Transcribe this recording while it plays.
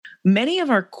many of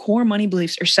our core money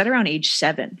beliefs are set around age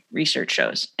 7, research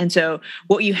shows. And so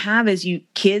what you have is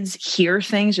kids hear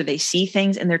things or they see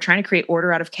things and they're trying to create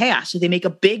order out of chaos. So they make a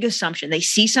big assumption. They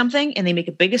see something and they make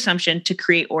a big assumption to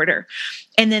create order.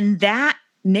 And then that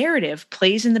narrative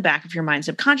plays in the back of your mind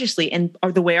subconsciously. And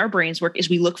the way our brains work is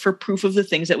we look for proof of the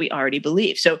things that we already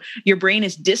believe. So your brain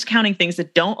is discounting things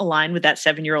that don't align with that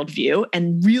 7-year-old view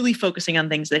and really focusing on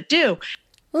things that do.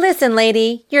 Listen,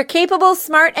 lady, you're capable,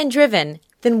 smart, and driven.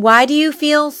 Then why do you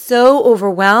feel so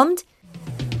overwhelmed?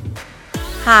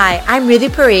 Hi, I'm Ritu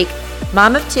Parikh,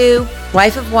 mom of 2,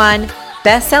 wife of 1,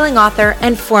 best-selling author,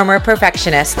 and former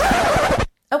perfectionist.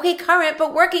 Okay, current,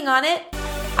 but working on it.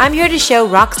 I'm here to show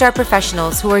rockstar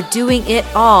professionals who are doing it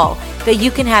all that you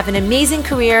can have an amazing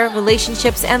career,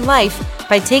 relationships, and life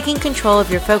by taking control of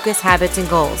your focus, habits, and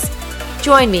goals.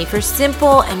 Join me for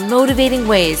simple and motivating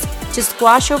ways to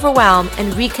squash overwhelm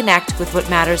and reconnect with what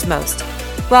matters most.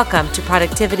 Welcome to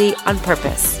Productivity on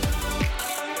Purpose.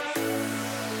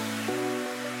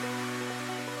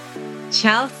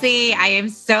 Chelsea, I am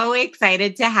so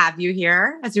excited to have you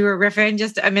here. As we were riffing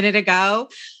just a minute ago,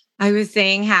 I was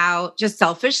saying how just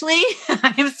selfishly,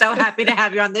 I am so happy to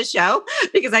have you on this show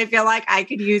because I feel like I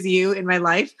could use you in my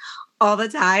life all the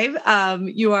time.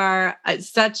 You are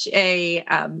such a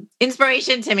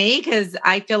inspiration to me because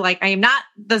I feel like I am not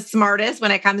the smartest when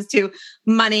it comes to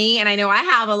money. And I know I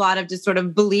have a lot of just sort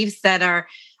of beliefs that are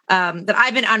that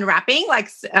I've been unwrapping,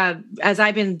 as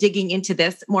I've been digging into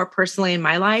this more personally in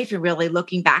my life and really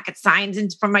looking back at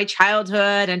signs from my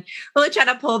childhood and really trying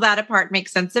to pull that apart, make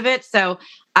sense of it. So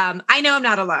I know I'm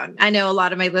not alone. I know a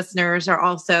lot of my listeners are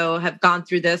also have gone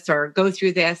through this or go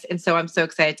through this. And so I'm so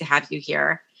excited to have you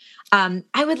here.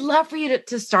 I would love for you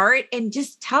to start and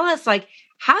just tell us,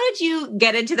 how did you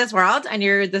get into this world? And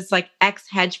you're this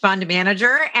ex-hedge fund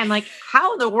manager. And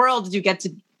how in the world did you get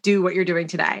to do what you're doing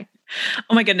today?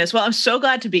 Oh my goodness. Well, I'm so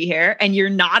glad to be here. And you're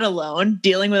not alone.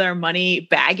 Dealing with our money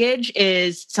baggage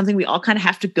is something we all kind of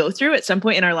have to go through at some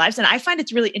point in our lives. And I find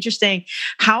it's really interesting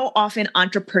how often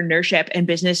entrepreneurship and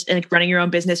business and running your own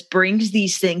business brings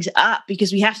these things up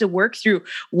because we have to work through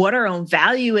what our own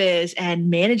value is and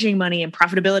managing money and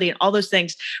profitability and all those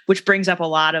things, which brings up a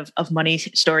lot of money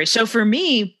stories. So for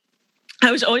me,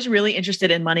 I was always really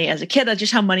interested in money as a kid,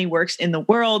 just how money works in the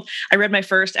world. I read my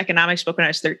first economics book when I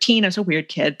was 13. I was a weird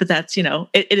kid, but that's, it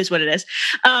is what it is.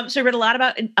 So I read a lot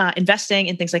about investing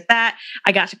and things like that.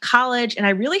 I got to college and I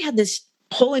really had this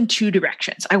pull in 2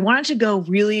 directions. I wanted to go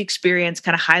really experience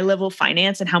kind of high level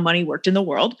finance and how money worked in the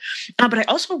world. But I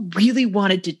also really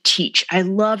wanted to teach. I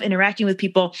love interacting with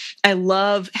people. I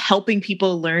love helping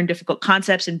people learn difficult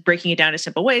concepts and breaking it down to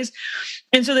simple ways.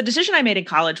 And so the decision I made in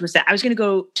college was that I was going to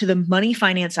go to the money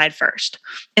finance side first.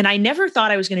 And I never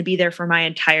thought I was going to be there for my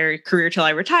entire career till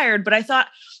I retired, but I thought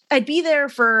I'd be there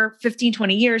for 15,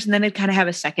 20 years, and then I'd kind of have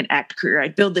a second act career.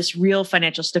 I'd build this real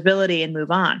financial stability and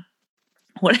move on.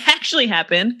 What actually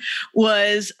happened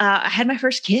was I had my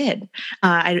first kid.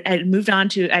 I moved on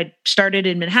I started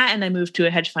in Manhattan. I moved to a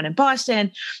hedge fund in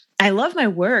Boston. I love my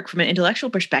work from an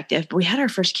intellectual perspective, but we had our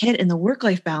first kid and the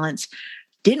work-life balance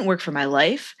didn't work for my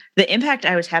life. The impact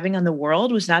I was having on the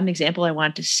world was not an example I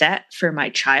wanted to set for my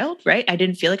child, right? I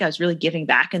didn't feel like I was really giving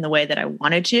back in the way that I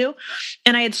wanted to.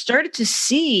 And I had started to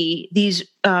see these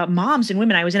moms and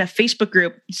women. I was in a Facebook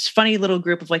group, this funny little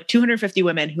group of 250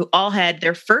 women who all had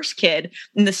their first kid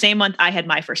in the same month I had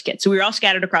my first kid. So we were all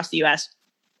scattered across the US.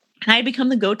 And I had become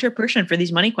the go-to person for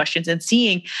these money questions and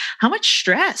seeing how much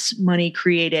stress money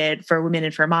created for women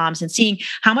and for moms and seeing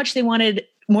how much they wanted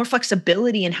more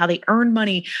flexibility in how they earn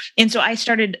money. And so I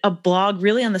started a blog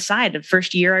really on the side. The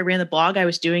first year I ran the blog, I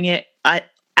was doing it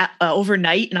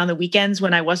overnight and on the weekends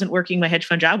when I wasn't working my hedge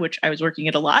fund job, which I was working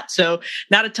it a lot. So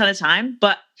not a ton of time,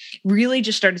 but really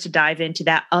just started to dive into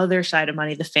that other side of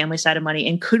money, the family side of money.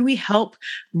 And could we help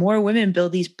more women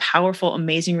build these powerful,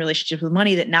 amazing relationships with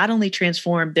money that not only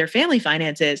transform their family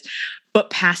finances,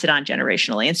 but pass it on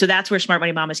generationally? And so that's where Smart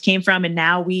Money Mamas came from. And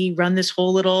now we run this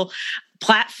whole little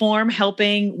platform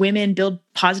helping women build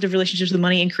positive relationships with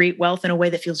money and create wealth in a way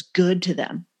that feels good to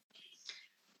them.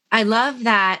 I love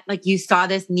that you saw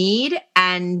this need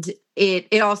and it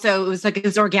was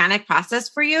this organic process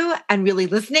for you and really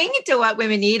listening to what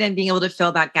women need and being able to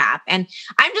fill that gap. And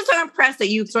I'm just so impressed that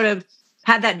you sort of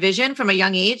had that vision from a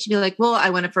young age to be like, well, I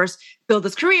want to first build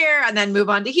this career and then move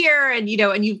on to here. And,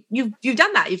 and you've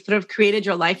done that. You've sort of created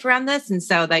your life around this. And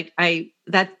so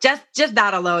that just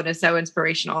that alone is so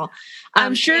inspirational.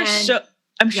 I'm sure.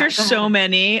 I'm sure so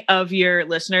many of your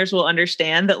listeners will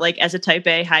understand that, like, as a type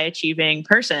A high achieving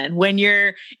person, when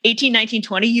you're 18, 19,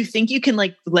 20, you think you can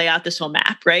like lay out this whole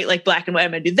map, right? Like black and white,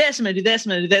 I'm going to do this, I'm going to do this, I'm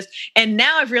going to do this. And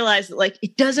now I've realized that like,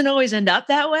 it doesn't always end up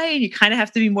that way. And you kind of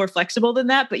have to be more flexible than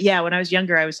that. But yeah, when I was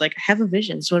younger, I was like, I have a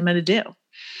vision. So what am I going to do?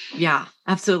 Yeah,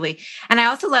 absolutely. And I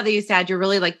also love that you said you're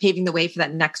really like paving the way for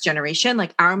that next generation.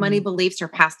 Like our money beliefs are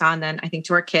passed on then, I think,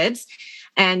 to our kids.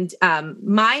 And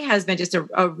my husband, just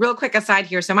a real quick aside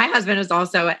here. So my husband is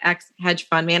also an ex-hedge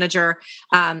fund manager.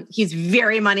 He's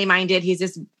very money-minded. He's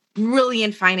this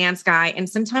brilliant finance guy. And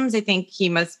sometimes I think he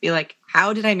must be like,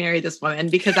 how did I marry this woman?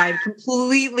 Because I'm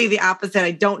completely the opposite.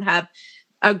 I don't have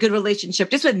a good relationship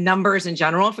just with numbers in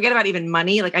general. Forget about even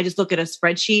money. Like I just look at a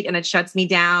spreadsheet and it shuts me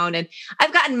down. And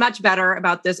I've gotten much better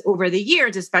about this over the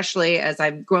years, especially as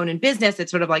I've grown in business.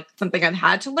 It's sort of like something I've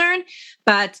had to learn.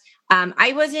 But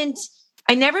I wasn't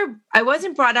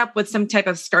brought up with some type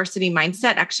of scarcity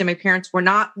mindset. Actually, my parents were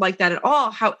not like that at all.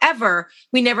 However,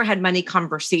 we never had money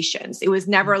conversations. It was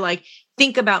never like,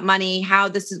 think about money,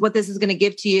 what this is going to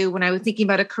give to you. When I was thinking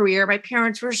about a career, my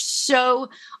parents were so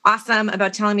awesome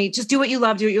about telling me, just do what you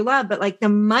love, do what you love. But like the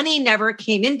money never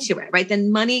came into it, right? The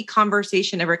money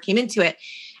conversation never came into it.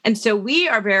 And so we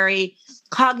are very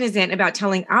cognizant about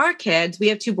telling our kids, we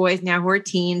have 2 boys now who are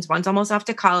teens, one's almost off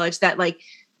to college, that like,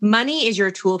 money is your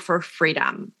tool for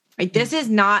freedom, right? This is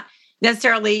not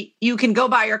necessarily, you can go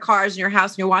buy your cars and your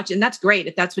house and your watch, and that's great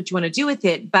if that's what you want to do with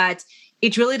it. But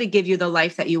it's really to give you the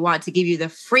life that you want, to give you the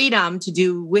freedom to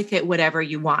do with it whatever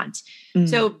you want.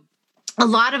 So a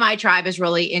lot of my tribe is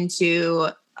really into,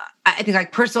 I think,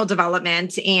 like personal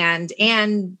development.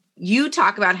 And you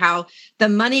talk about how the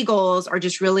money goals are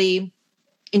just really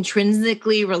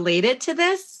intrinsically related to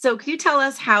this. So can you tell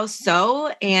us how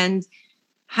so? And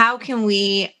how can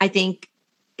we, I think,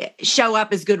 show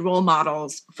up as good role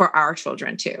models for our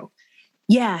children too?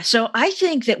 Yeah. So I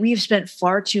think that we have spent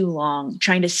far too long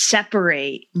trying to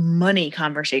separate money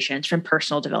conversations from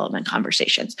personal development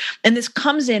conversations. And this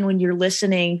comes in when you're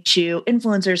listening to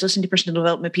influencers, listening to personal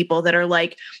development people that are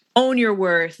like, own your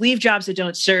worth, leave jobs that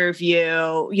don't serve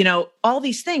you, all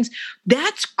these things.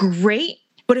 That's great.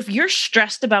 But if you're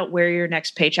stressed about where your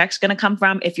next paycheck's going to come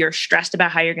from, if you're stressed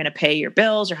about how you're going to pay your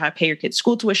bills or how to pay your kids'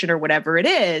 school tuition or whatever it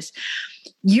is,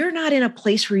 you're not in a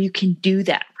place where you can do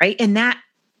that, right? And that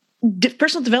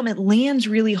personal development lands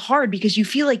really hard because you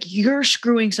feel like you're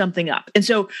screwing something up. And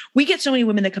so we get so many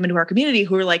women that come into our community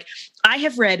who are like, I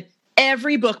have read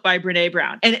every book by Brene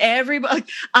Brown and every book.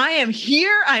 I am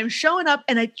here, I'm showing up,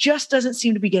 and it just doesn't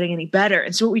seem to be getting any better.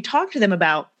 And so what we talk to them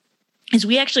about is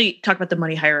we actually talk about the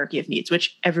money hierarchy of needs,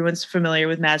 which everyone's familiar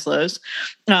with Maslow's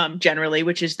generally,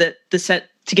 which is the set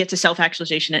to get to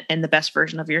self-actualization and the best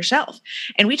version of yourself.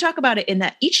 And we talk about it in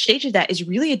that each stage of that is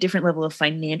really a different level of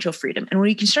financial freedom. And when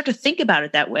you can start to think about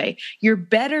it that way, you're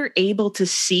better able to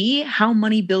see how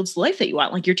money builds the life that you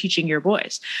want, like you're teaching your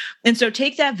boys. And so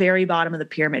take that very bottom of the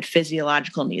pyramid,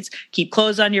 physiological needs, keep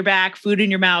clothes on your back, food in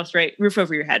your mouth, right? Roof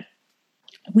over your head.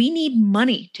 We need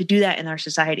money to do that in our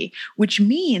society, which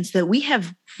means that we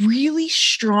have really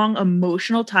strong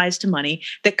emotional ties to money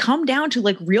that come down to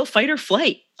like real fight or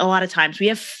flight. A lot of times we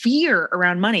have fear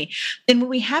around money. And when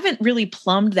we haven't really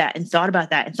plumbed that and thought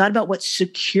about that and thought about what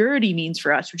security means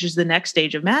for us, which is the next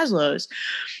stage of Maslow's,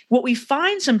 what we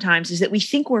find sometimes is that we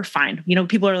think we're fine.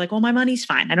 People are like, well, my money's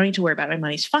fine. I don't need to worry about it. My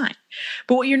money's fine.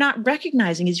 But what you're not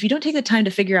recognizing is if you don't take the time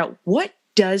to figure out what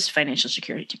does financial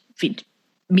security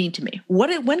mean to me?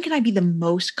 When can I be the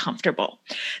most comfortable?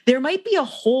 There might be a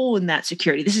hole in that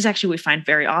security. This is actually what we find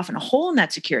very often, a hole in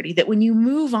that security that when you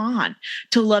move on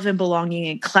to love and belonging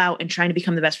and clout and trying to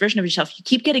become the best version of yourself, you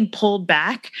keep getting pulled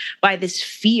back by this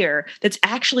fear that's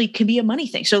actually can be a money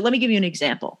thing. So let me give you an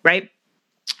example, right?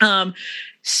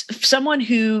 Someone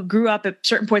who grew up at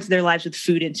certain points of their lives with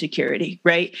food insecurity,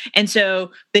 right? And so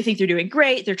they think they're doing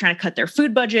great. They're trying to cut their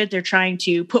food budget. They're trying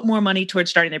to put more money towards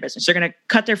starting their business. They're going to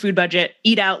cut their food budget,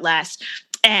 eat out less,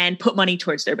 and put money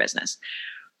towards their business.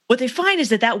 What they find is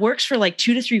that works for like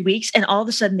 2 to 3 weeks, and all of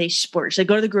a sudden they splurge. They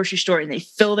go to the grocery store and they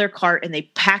fill their cart and they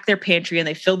pack their pantry and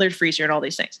they fill their freezer and all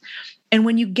these things. And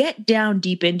when you get down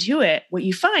deep into it, what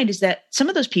you find is that some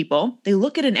of those people, they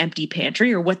look at an empty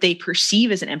pantry or what they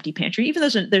perceive as an empty pantry, even though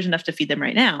there's enough to feed them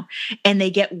right now, and they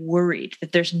get worried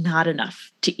that there's not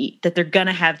enough to eat, that they're going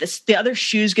to have this, the other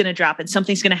shoe's going to drop and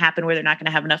something's going to happen where they're not going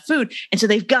to have enough food. And so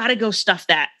they've got to go stuff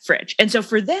that fridge. And so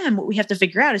for them, what we have to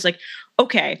figure out is like,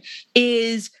 okay,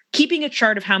 is keeping a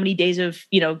chart of how many days of,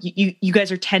 you guys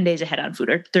are 10 days ahead on food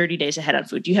or 30 days ahead on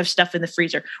food. You have stuff in the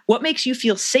freezer. What makes you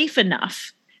feel safe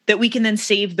enough that we can then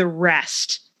save the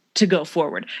rest to go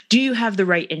forward? Do you have the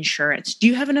right insurance? Do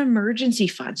you have an emergency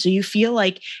fund? So you feel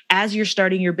like as you're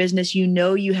starting your business, you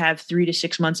know you have 3 to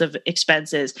 6 months of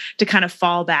expenses to kind of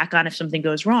fall back on if something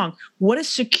goes wrong. What does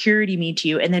security mean to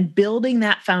you? And then building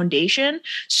that foundation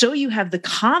so you have the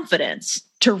confidence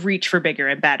to reach for bigger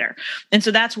and better. And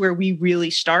so that's where we really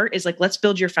start, is like, let's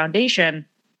build your foundation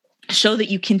so that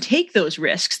you can take those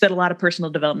risks that a lot of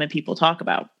personal development people talk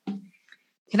about.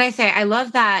 Can I say, I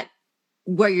love that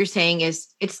what you're saying is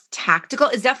it's tactical.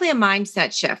 It's definitely a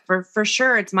mindset shift for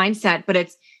sure. It's mindset,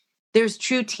 but there's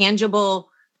true tangible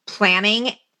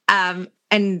planning,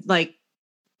 and like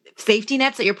safety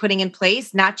nets that you're putting in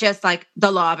place, not just like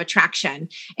the law of attraction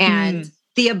and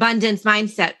the abundance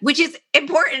mindset, which is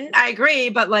important. I agree.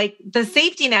 But like the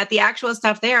safety net, the actual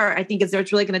stuff there, I think is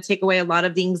what's really going to take away a lot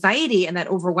of the anxiety and that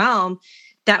overwhelm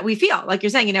that we feel. Like you're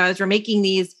saying, as we're making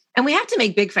these, and we have to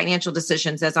make big financial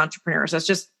decisions as entrepreneurs. That's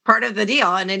just part of the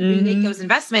deal. And then you make those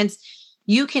investments,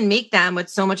 you can make them with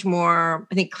so much more,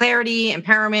 I think, clarity,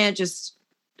 empowerment, just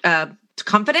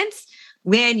confidence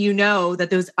when you know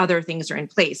that those other things are in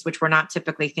place, which we're not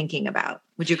typically thinking about.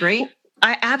 Would you agree?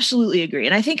 I absolutely agree.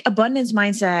 And I think abundance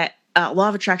mindset, law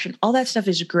of attraction, all that stuff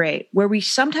is great. Where we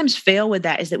sometimes fail with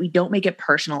that is that we don't make it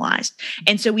personalized.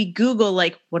 And so we Google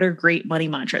like, what are great money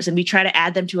mantras? And we try to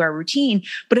add them to our routine.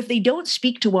 But if they don't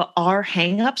speak to what our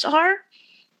hangups are,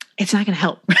 it's not going to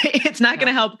help, right? It's not going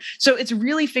to help. So it's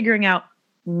really figuring out,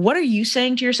 what are you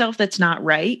saying to yourself that's not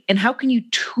right? And how can you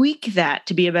tweak that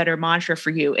to be a better mantra for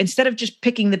you instead of just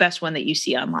picking the best one that you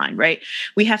see online, right?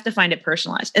 We have to find it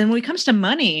personalized. And when it comes to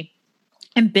money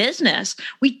and business,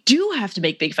 we do have to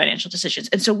make big financial decisions.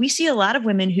 And so we see a lot of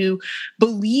women who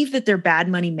believe that they're bad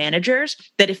money managers,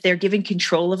 that if they're given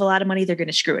control of a lot of money, they're going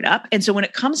to screw it up. And so when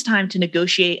it comes time to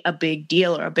negotiate a big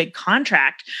deal or a big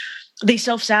contract, they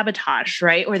self-sabotage,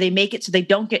 right? Or they make it so they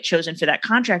don't get chosen for that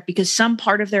contract because some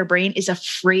part of their brain is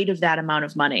afraid of that amount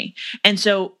of money. And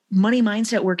so money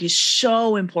mindset work is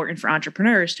so important for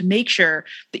entrepreneurs to make sure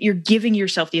that you're giving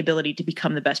yourself the ability to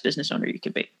become the best business owner you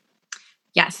can be.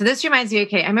 Yeah. So this reminds me,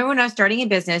 okay, I remember when I was starting a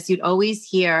business, you'd always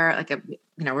hear like,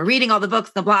 we're reading all the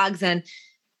books, the blogs, and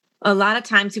a lot of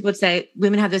times people would say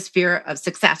women have this fear of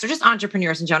success, or just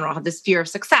entrepreneurs in general have this fear of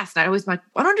success. And I always like,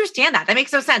 I don't understand that. That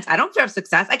makes no sense. I don't fear of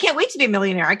success. I can't wait to be a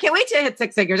millionaire. I can't wait to hit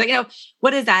 6 figures. Like,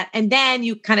 what is that? And then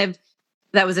you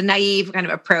that was a naive kind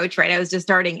of approach, right? I was just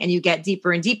starting, and you get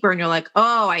deeper and deeper and you're like,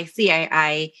 oh, I see.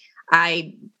 I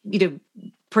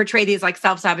portray these like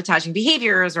self-sabotaging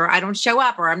behaviors, or I don't show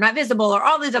up, or I'm not visible, or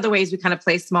all these other ways we kind of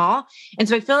play small. And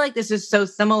so I feel like this is so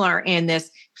similar in this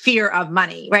fear of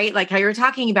money, right? Like how you're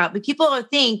talking about, but people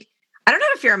think, I don't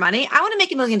have a fear of money. I want to make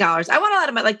 $1 million. I want a lot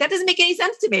of money. Like that doesn't make any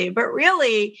sense to me. But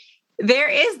really, there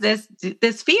is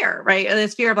this fear, right? Or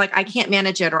this fear of like, I can't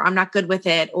manage it, or I'm not good with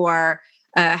it, or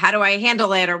how do I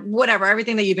handle it, or whatever,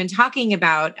 everything that you've been talking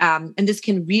about. And this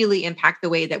can really impact the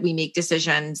way that we make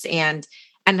decisions and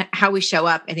how we show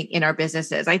up, I think, in our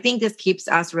businesses. I think this keeps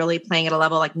us really playing at a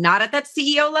level, like not at that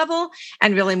CEO level,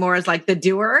 and really more as like the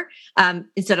doer,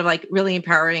 instead of like really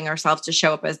empowering ourselves to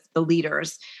show up as the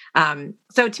leaders.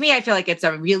 So to me, I feel like it's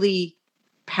a really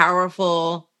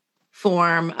powerful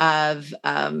form of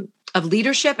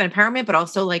leadership and empowerment, but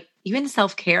also like even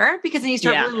self-care, because then you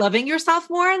start really loving yourself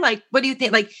more. Like, what do you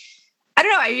think? Like, I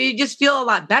don't know, you just feel a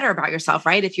lot better about yourself,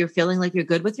 right? If you're feeling like you're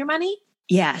good with your money.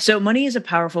 Yeah. So money is a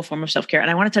powerful form of self-care.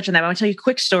 And I want to touch on that. I want to tell you a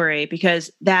quick story,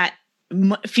 because that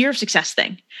fear of success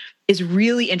thing is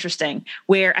really interesting,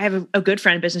 where I have a good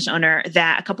friend, business owner,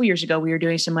 that a couple of years ago, we were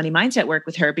doing some money mindset work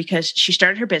with her because she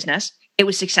started her business. It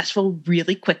was successful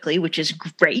really quickly, which is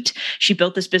great. She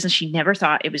built this business she never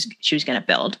thought she was going to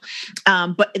build.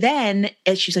 But then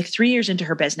she's like 3 years into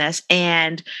her business,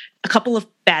 and a couple of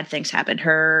bad things happened.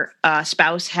 Her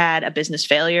spouse had a business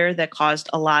failure that caused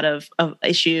a lot of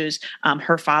issues.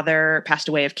 Her father passed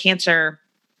away of cancer.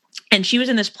 And she was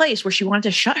in this place where she wanted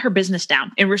to shut her business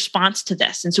down in response to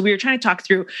this. And so we were trying to talk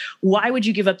through, why would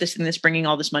you give up this thing that's bringing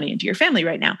all this money into your family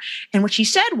right now? And what she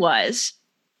said was,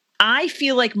 I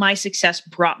feel like my success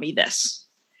brought me this.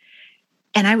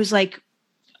 And I was like,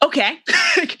 okay,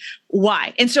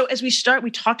 why? And so as we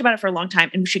talked about it for a long time.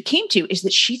 And what she came to is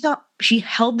that she thought she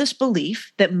held this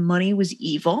belief that money was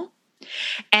evil,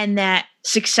 and that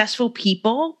successful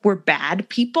people were bad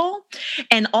people,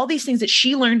 and all these things that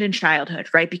she learned in childhood,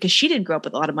 right? Because she didn't grow up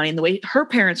with a lot of money, and the way her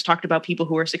parents talked about people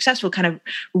who were successful kind of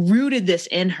rooted this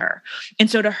in her.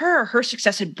 And so to her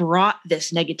success had brought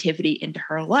this negativity into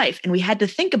her life. And we had to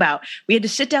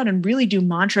sit down and really do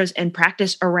mantras and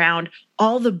practice around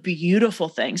all the beautiful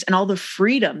things and all the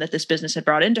freedom that this business had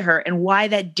brought into her, and why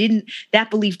that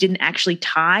belief didn't actually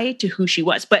tie to who she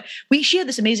was. But she had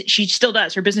this amazing, she still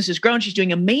does. Her business has grown. She's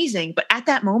doing amazing. But at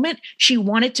that moment, she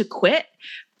wanted to quit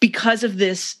because of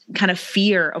this kind of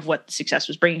fear of what success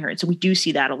was bringing her. And so we do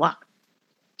see that a lot.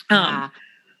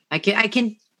 I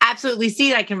can absolutely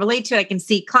see it. I can relate to it. I can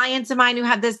see clients of mine who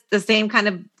have the same kind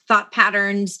of thought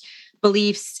patterns,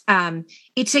 beliefs.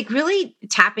 It's like really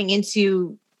tapping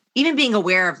into even being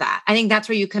aware of that. I think that's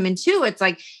where you come in too. It's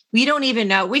like, we don't even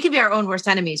know, we could be our own worst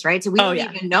enemies, right? So we don't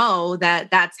even know that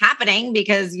that's happening,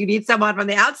 because you need someone from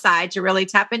the outside to really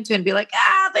tap into and be like,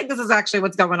 I think this is actually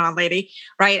what's going on, lady.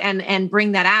 Right. And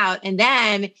bring that out. And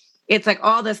then it's like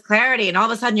all this clarity, and all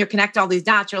of a sudden you connect all these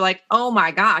dots. You're like, oh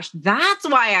my gosh, that's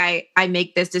why I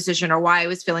make this decision, or why I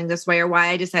was feeling this way, or why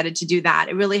I decided to do that.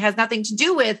 It really has nothing to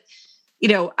do with,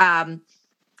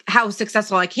 how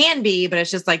successful I can be, but it's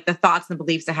just like the thoughts and the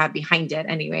beliefs I have behind it.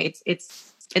 Anyway,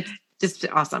 it's just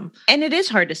awesome. And it is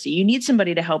hard to see. You need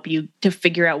somebody to help you to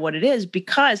figure out what it is,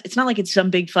 because it's not like it's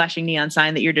some big flashing neon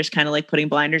sign that you're just kind of like putting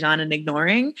blinders on and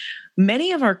ignoring.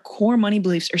 Many of our core money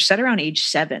beliefs are set around age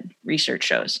 7, research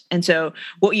shows. And so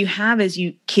what you have is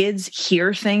kids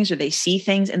hear things or they see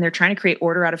things, and they're trying to create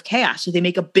order out of chaos. So they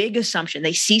make a big assumption.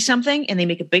 They see something and they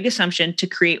make a big assumption to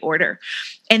create order.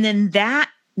 And then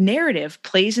that narrative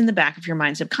plays in the back of your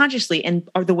mind subconsciously. And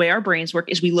the way our brains work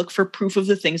is we look for proof of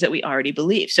the things that we already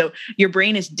believe. So your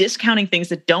brain is discounting things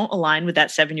that don't align with that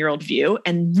 7-year-old view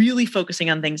and really focusing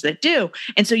on things that do.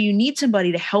 And so you need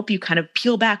somebody to help you kind of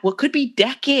peel back what could be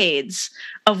decades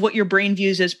of what your brain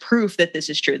views as proof that this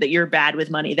is true, that you're bad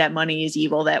with money, that money is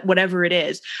evil, that whatever it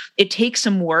is. It takes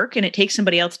some work, and it takes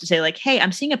somebody else to say like, hey,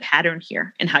 I'm seeing a pattern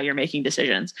here in how you're making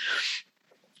decisions.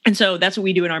 And so that's what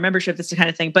we do in our membership. That's the kind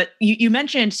of thing. But you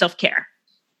mentioned self-care.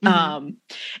 And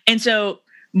so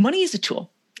money is a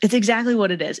tool. It's exactly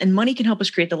what it is. And money can help us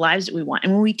create the lives that we want.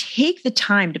 And when we take the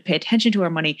time to pay attention to our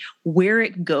money, where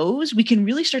it goes, we can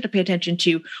really start to pay attention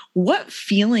to what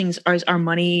feelings is our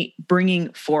money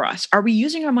bringing for us. Are we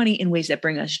using our money in ways that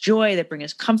bring us joy, that bring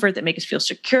us comfort, that make us feel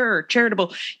secure or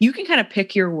charitable? You can kind of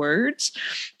pick your words.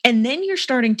 And then you're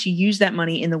starting to use that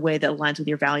money in the way that aligns with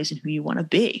your values and who you want to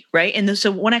be, right? And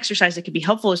so one exercise that could be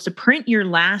helpful is to print your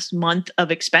last month of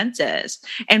expenses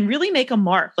and really make a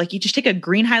mark. Like you just take a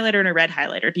green highlighter and a red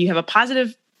highlighter. Do you have a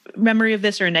positive memory of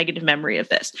this or a negative memory of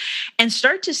this? And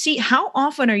start to see how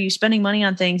often are you spending money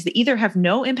on things that either have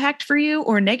no impact for you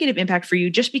or negative impact for you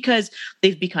just because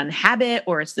they've become habit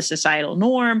or it's the societal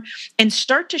norm. And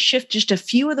start to shift just a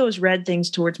few of those red things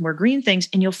towards more green things.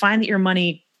 And you'll find that your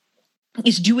money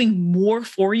is doing more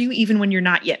for you even when you're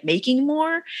not yet making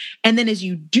more. And then as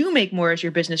you do make more, as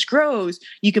your business grows,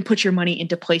 you can put your money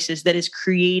into places that is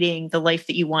creating the life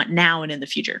that you want now and in the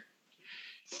future.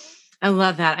 I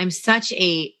love that.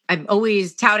 I'm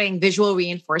always touting visual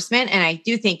reinforcement. And I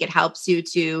do think it helps you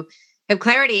to have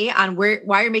clarity on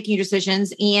why you're making your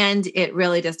decisions. And it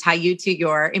really does tie you to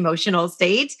your emotional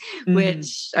state,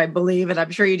 which I believe, and I'm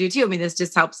sure you do too. I mean, this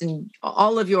just helps in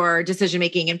all of your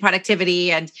decision-making and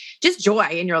productivity and just joy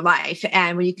in your life.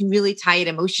 And when you can really tie it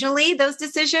emotionally, those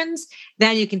decisions,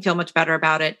 then you can feel much better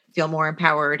about it, feel more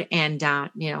empowered. And,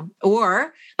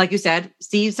 or like you said,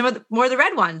 see some more of the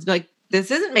red ones, like, this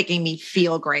isn't making me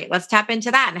feel great. Let's tap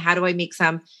into that. And how do I make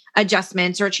some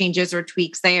adjustments or changes or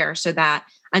tweaks there so that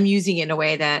I'm using it in a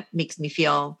way that makes me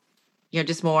feel,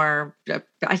 just more,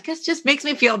 I guess just makes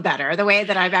me feel better, the way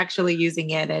that I'm actually using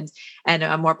it and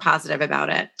I'm more positive about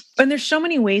it. And there's so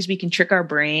many ways we can trick our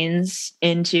brains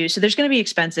into, so there's going to be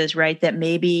expenses, right, that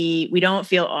maybe we don't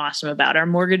feel awesome about. Our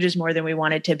mortgage is more than we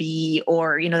want it to be,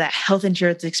 or, that health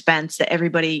insurance expense that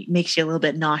everybody makes you a little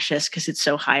bit nauseous because it's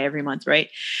so high every month, right?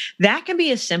 That can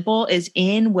be as simple as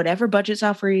in whatever budget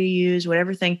software you use,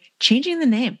 whatever thing, changing the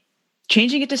name.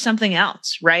 Changing it to something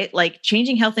else, right? Like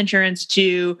changing health insurance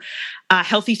to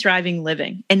healthy, thriving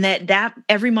living. And that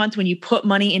every month when you put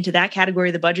money into that category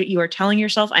of the budget, you are telling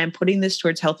yourself, I am putting this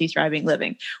towards healthy, thriving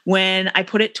living. When I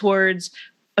put it towards,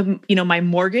 my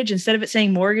mortgage, instead of it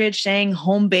saying mortgage, saying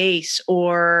home base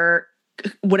or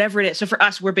whatever it is. So for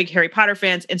us, we're big Harry Potter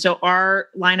fans. And so our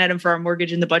line item for our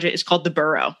mortgage in the budget is called the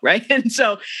Burrow, right? And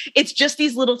so it's just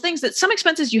these little things that some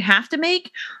expenses you have to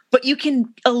make, but you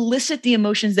can elicit the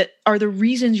emotions that are the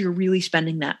reasons you're really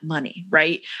spending that money,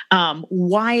 right?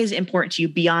 Why is it important to you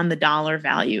beyond the dollar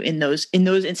value in those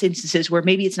instances where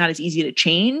maybe it's not as easy to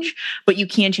change, but you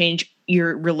can change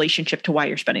your relationship to why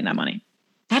you're spending that money.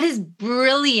 That is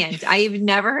brilliant. I've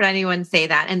never heard anyone say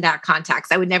that in that context.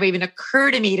 That would never even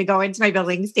occur to me to go into my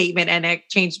billing statement and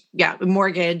change,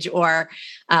 mortgage or,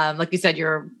 like you said,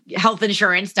 your health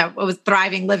insurance stuff. It was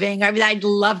Thriving Living. I mean, I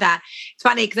love that. It's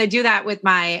funny because I do that with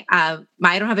my, I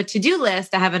don't have a to-do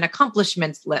list. I have an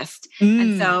accomplishments list.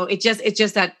 And so it's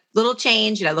just that little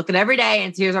change. And I look at every day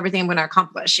and so here's everything I'm going to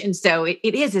accomplish. And so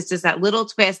it's just that little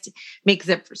twist makes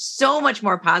it so much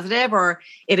more positive, or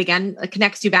it again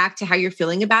connects you back to how you're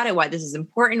feeling about it, why this is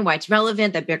important, why it's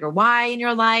relevant, that bigger why in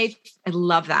your life. I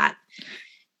love that.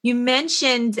 You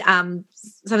mentioned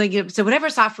something. So whatever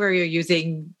software you're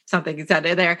using, something you said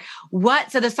there.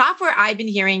 So the software I've been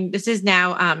hearing, this is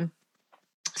now,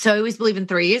 so I always believe in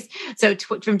threes. So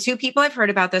from two people, I've heard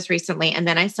about this recently. And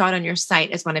then I saw it on your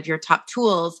site as one of your top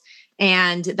tools.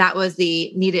 And that was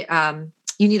the You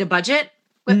Need a Budget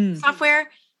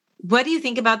software. What do you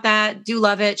think about that? Do you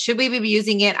love it? Should we be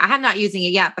using it? I am not using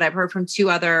it yet, but I've heard from two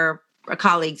other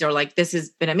colleagues are like, this has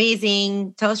been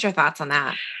amazing. Tell us your thoughts on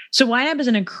that. So YNAB is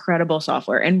an incredible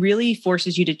software and really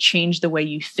forces you to change the way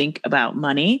you think about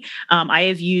money. I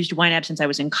have used YNAB since I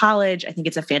was in college. I think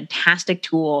it's a fantastic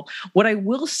tool. What I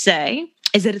will say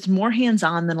is that it's more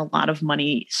hands-on than a lot of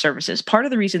money services. Part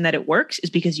of the reason that it works is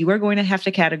because you are going to have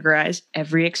to categorize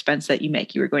every expense that you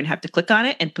make. You are going to have to click on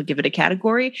it and give it a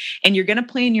category, and you're going to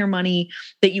plan your money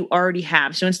that you already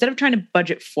have. So instead of trying to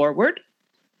budget forward,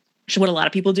 which is what a lot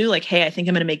of people do, like, hey, I think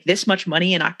I'm going to make this much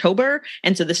money in October,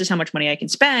 and so this is how much money I can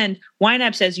spend.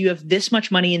 YNAB says you have this much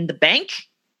money in the bank.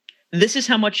 This is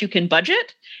how much you can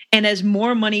budget. And as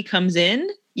more money comes in,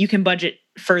 you can budget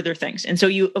further things. And so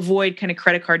you avoid kind of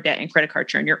credit card debt and credit card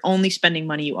churn. You're only spending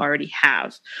money you already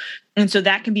have. And so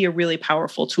that can be a really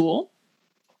powerful tool.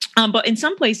 But in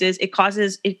some places, it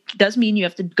does mean you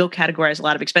have to go categorize a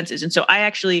lot of expenses. And so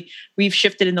we've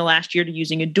shifted in the last year to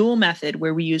using a dual method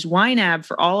where we use YNAB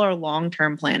for all our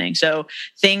long-term planning. So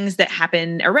things that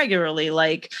happen irregularly,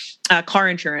 like car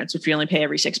insurance, which we only pay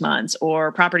every 6 months,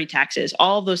 or property taxes,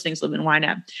 all of those things live in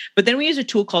YNAB. But then we use a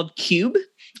tool called Cube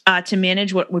to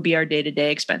manage what would be our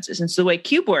day-to-day expenses. And so the way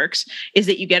Cube works is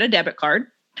that you get a debit card,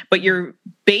 but your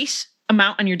base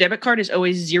amount on your debit card is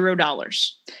always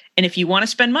 $0. And if you want to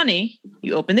spend money,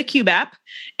 you open the Cube app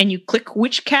and you click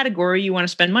which category you want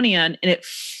to spend money on, and it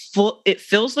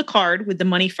fills the card with the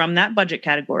money from that budget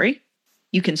category.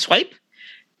 You can swipe,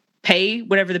 pay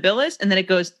whatever the bill is, and then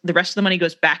the rest of the money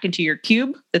goes back into your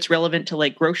Cube that's relevant to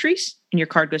like groceries, and your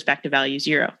card goes back to value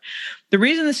 0. The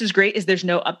reason this is great is there's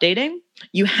no updating.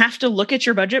 You have to look at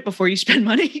your budget before you spend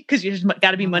money because there's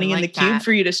got to be money in the Cube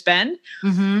for you to spend.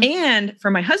 Mm-hmm. And for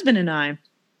my husband and I,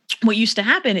 what used to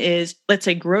happen is, let's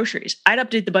say groceries, I'd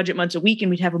update the budget once a week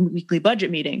and we'd have a weekly budget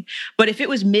meeting. But if it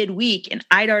was midweek and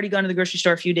I'd already gone to the grocery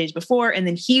store a few days before, and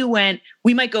then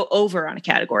we might go over on a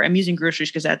category. I'm using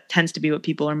groceries because that tends to be what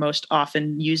people are most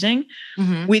often using.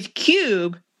 Mm-hmm. With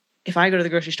Cube, if I go to the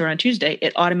grocery store on Tuesday,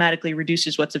 it automatically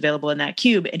reduces what's available in that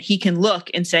Cube, and he can look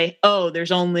and say, oh,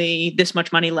 there's only this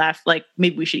much money left. Like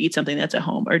maybe we should eat something that's at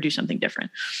home or do something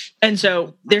different. And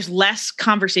so there's less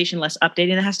conversation, less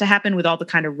updating that has to happen with all the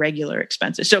kind of regular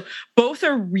expenses. So both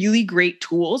are really great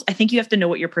tools. I think you have to know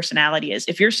what your personality is.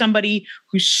 If you're somebody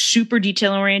who's super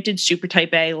detail oriented, super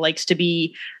type A, likes to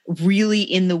be really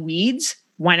in the weeds,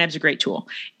 YNAB's a great tool.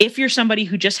 If you're somebody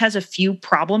who just has a few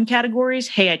problem categories,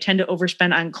 hey, I tend to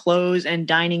overspend on clothes and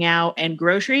dining out and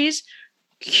groceries,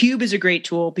 Cube is a great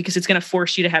tool because it's going to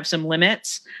force you to have some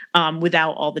limits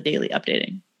without all the daily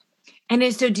updating.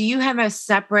 And so do you have a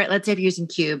separate, let's say if you're using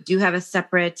Cube, do you have a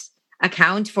separate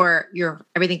account for your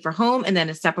everything for home and then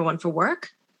a separate one for work?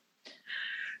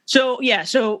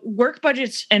 So work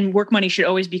budgets and work money should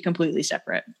always be completely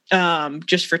separate.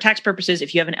 Just for tax purposes,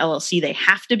 if you have an LLC, they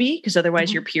have to be, because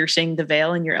otherwise you're piercing the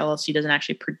veil and your LLC doesn't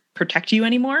actually protect you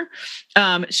anymore.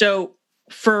 So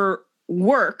for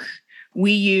work,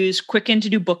 we use Quicken to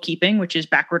do bookkeeping, which is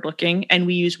backward looking, and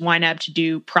we use YNAB to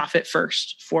do profit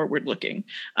first, forward looking,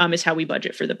 is how we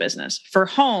budget for the business. For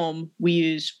home, we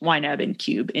use YNAB and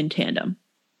Cube in tandem.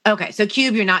 Okay. So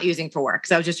Cube, you're not using for work.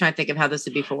 So I was just trying to think of how this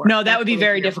would be for work. No, that would be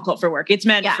very difficult for work. It's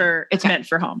meant meant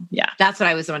for home. Yeah. That's what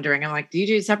I was wondering. I'm like, do you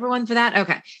do a separate one for that?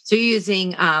 Okay. So you're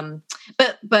using,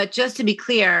 but just to be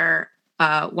clear,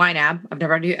 YNAB, I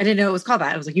didn't know it was called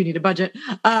that. I was like, you need a budget,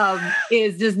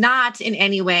 does not in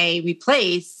any way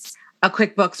replace a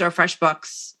QuickBooks or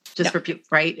FreshBooks for people,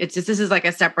 right? It's just, this is like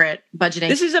a separate budgeting.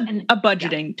 This is a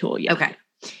budgeting tool. Yeah. Okay.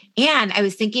 And I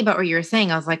was thinking about what you were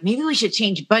saying. I was like, maybe we should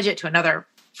change budget to another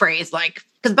phrase, like,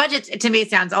 because budget to me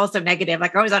sounds also negative.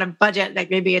 Like always on a budget, like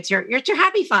maybe it's your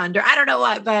happy fund or I don't know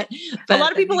what, but a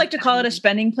lot of people like to call it a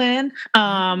spending plan.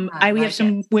 We have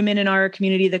some women in our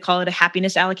community that call it a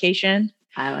happiness allocation.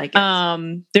 I like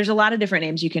it. There's a lot of different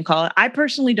names you can call it. I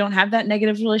personally don't have that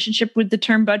negative relationship with the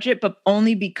term budget, but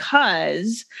only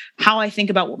because how I think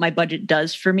about what my budget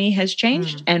does for me has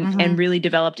changed and really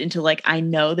developed into like, I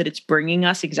know that it's bringing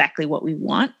us exactly what we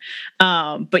want.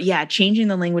 But yeah, changing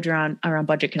the language around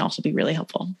budget can also be really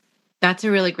helpful. That's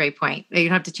a really great point. You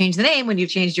don't have to change the name when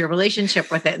you've changed your relationship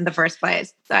with it in the first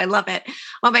place. So I love it.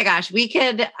 Oh my gosh, we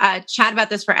could chat about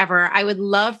this forever. I would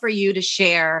love for you to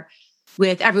share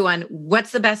with everyone,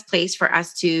 what's the best place for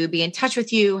us to be in touch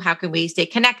with you? How can we stay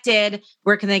connected?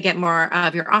 Where can they get more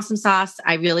of your awesome sauce?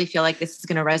 I really feel like this is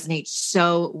going to resonate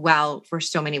so well for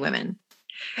so many women.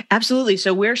 Absolutely.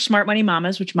 So we're Smart Money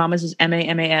Mamas, which mamas is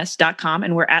MAMAS.com.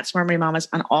 And we're at Smart Money Mamas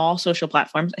on all social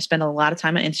platforms. I spend a lot of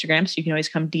time on Instagram, so you can always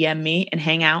come DM me and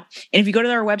hang out. And if you go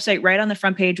to our website, right on the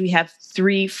front page, we have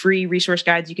 3 free resource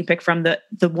guides you can pick from.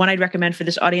 The one I'd recommend for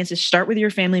this audience is start with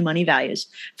your family money values.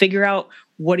 Figure out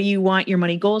what do you want your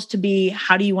money goals to be?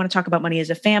 How do you want to talk about money as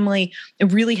a family?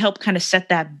 And really help kind of set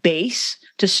that base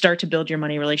to start to build your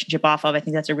money relationship off of. I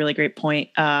think that's a really great point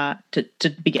to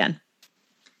begin.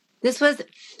 This was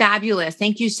fabulous.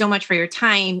 Thank you so much for your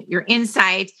time, your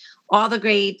insight, all the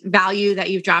great value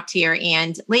that you've dropped here.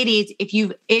 And ladies, if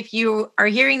you are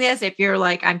hearing this, if you're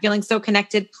like, I'm feeling so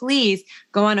connected, please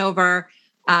go on over,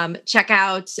 check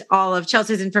out all of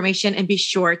Chelsea's information and be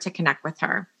sure to connect with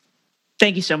her.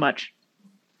 Thank you so much.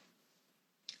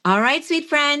 All right, sweet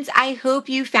friends. I hope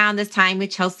you found this time with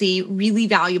Chelsea really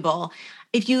valuable.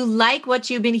 If you like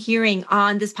what you've been hearing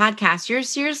on this podcast, you're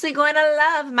seriously going to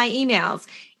love my emails.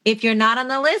 If you're not on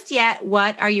the list yet,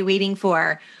 what are you waiting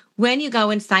for? When you go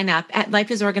and sign up at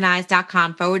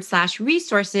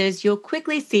lifeisorganized.com/resources, you'll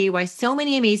quickly see why so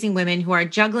many amazing women who are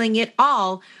juggling it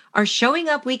all are showing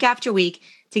up week after week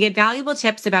to get valuable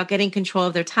tips about getting control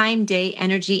of their time, day,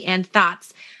 energy, and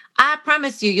thoughts. I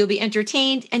promise you'll be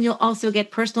entertained, and you'll also get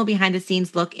personal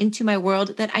behind-the-scenes look into my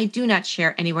world that I do not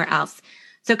share anywhere else.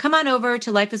 So come on over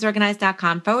to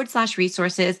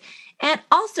lifeisorganized.com/resources and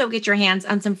also get your hands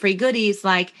on some free goodies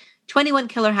like 21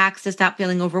 killer hacks to stop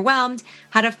feeling overwhelmed,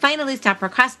 how to finally stop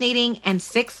procrastinating, and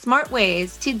 6 smart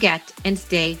ways to get and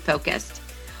stay focused.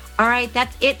 All right,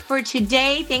 that's it for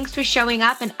today. Thanks for showing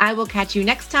up, and I will catch you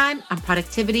next time on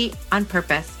Productivity on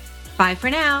Purpose. Bye for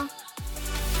now.